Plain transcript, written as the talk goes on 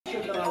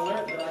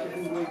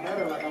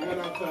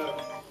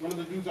one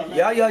of the dudes I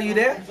met. Yo, you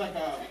there? He's like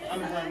a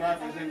underground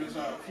rapper. His name is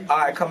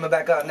Alright, coming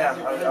back up now.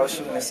 I was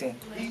shooting the scene.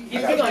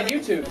 He's been on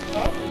YouTube.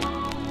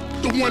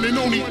 The one and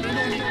only,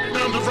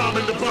 round the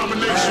robin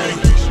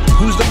abomination.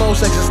 Who's the most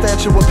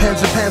existential with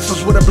pens and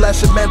pencils with a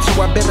blessed mental?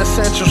 I've been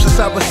essential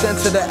since I was sent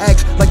to the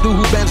X. Like dude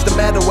who bends the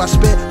metal, I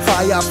spit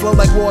fire, I flow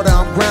like water,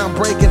 I'm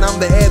groundbreaking. I'm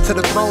the heir to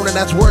the throne and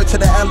that's word to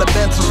the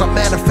elementals. I'm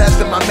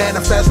manifesting my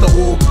manifesto.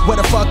 Ooh, where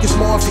the fuck is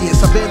Morpheus?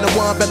 I've been the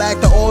one but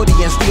like the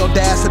audience. The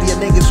audacity of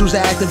niggas who's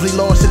actively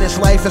lost in this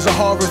life is a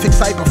horrific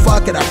sight. But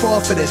fuck it, I fall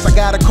for this. I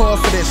got a call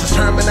for this. It's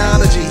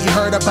terminology. He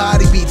heard a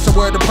body beats, so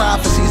word of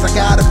prophecies. I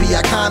gotta be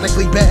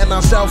iconically betting on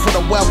self for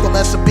the wealth. The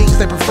lesser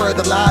beings they prefer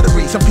the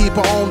lottery. Some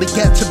people only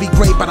get to be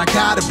great, but I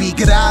gotta be,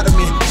 get out of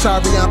me.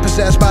 Sorry, I'm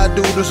possessed by a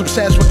dude who's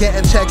obsessed with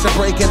getting checks and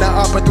breaking the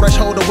upper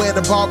threshold of where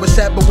the bar was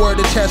set. But word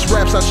of chest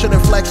reps, I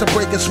shouldn't flex or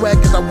break a sweat,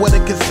 cause I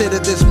wouldn't consider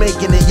this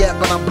making it yet.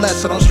 But I'm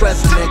blessed, so don't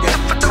stress it,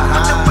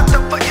 nigga.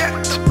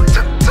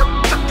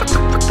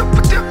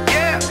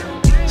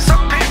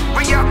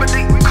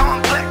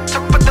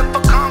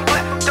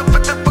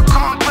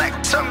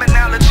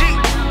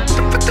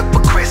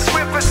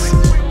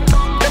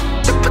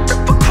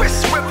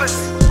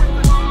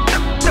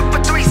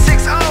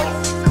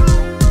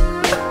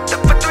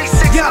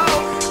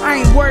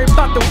 Worried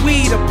about the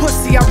weed or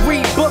pussy, I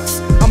read books.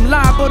 I'm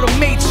liable to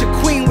mate your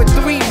queen with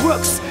 3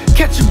 rooks.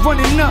 Catch you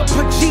running up,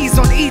 put G's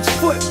on each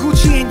foot.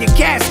 Gucci in your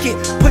gasket,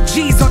 put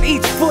G's on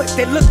each foot.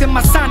 They looked at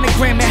my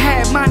sonogram and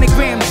had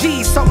monogram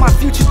G's. Saw my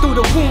future through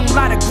the womb,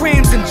 lot of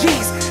grams and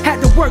G's.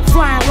 Had to work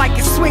flying like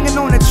it's swinging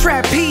on a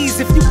trapeze.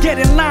 If you get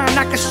in line,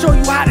 I can show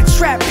you how to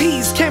trap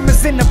peas.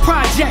 Cameras in the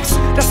projects,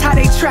 that's how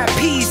they trap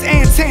peas.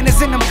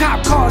 Antennas in them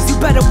cop cars, you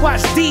better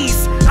watch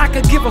these. I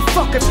could give a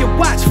fuck if your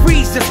watch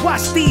freeze. Just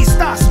watch these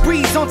thoughts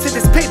breeze onto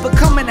this paper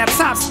coming at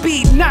top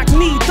speed. Knock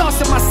me,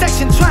 thoughts in my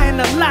section trying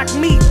to lock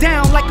me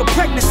down like a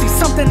pregnancy.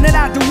 Something that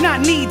I do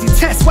not need.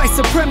 Detest white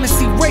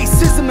supremacy,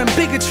 racism and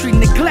bigotry.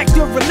 Neglect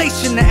your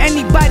relation to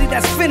anybody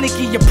that's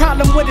finicky. Your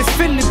problem what it's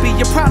finna be.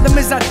 Your problem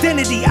is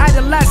identity.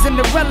 Idolizing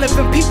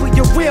irrelevant people,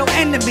 your real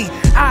enemy.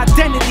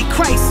 Identity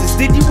crisis.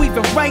 Did you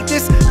even write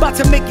this? About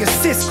to make your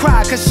sis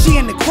cry cause she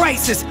in the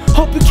crisis.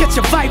 Hope you catch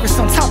a virus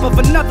on top of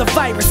another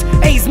virus.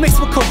 AIDS mixed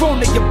with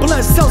corona, your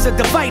blood cells are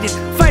divided.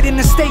 Fighting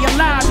to stay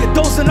alive, you're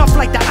dozing off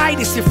like the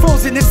itis. You're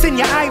frozen, it's in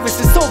your iris.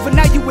 It's over,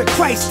 now you where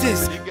Christ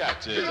is.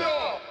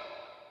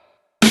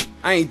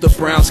 I ain't the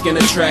brown skin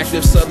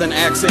attractive southern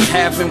accent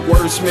having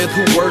wordsmith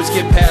who words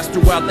get passed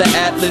throughout the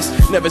atlas.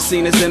 Never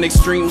seen as an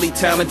extremely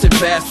talented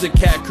bastard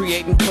cat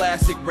creating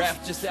classic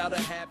raps just out of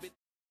habit.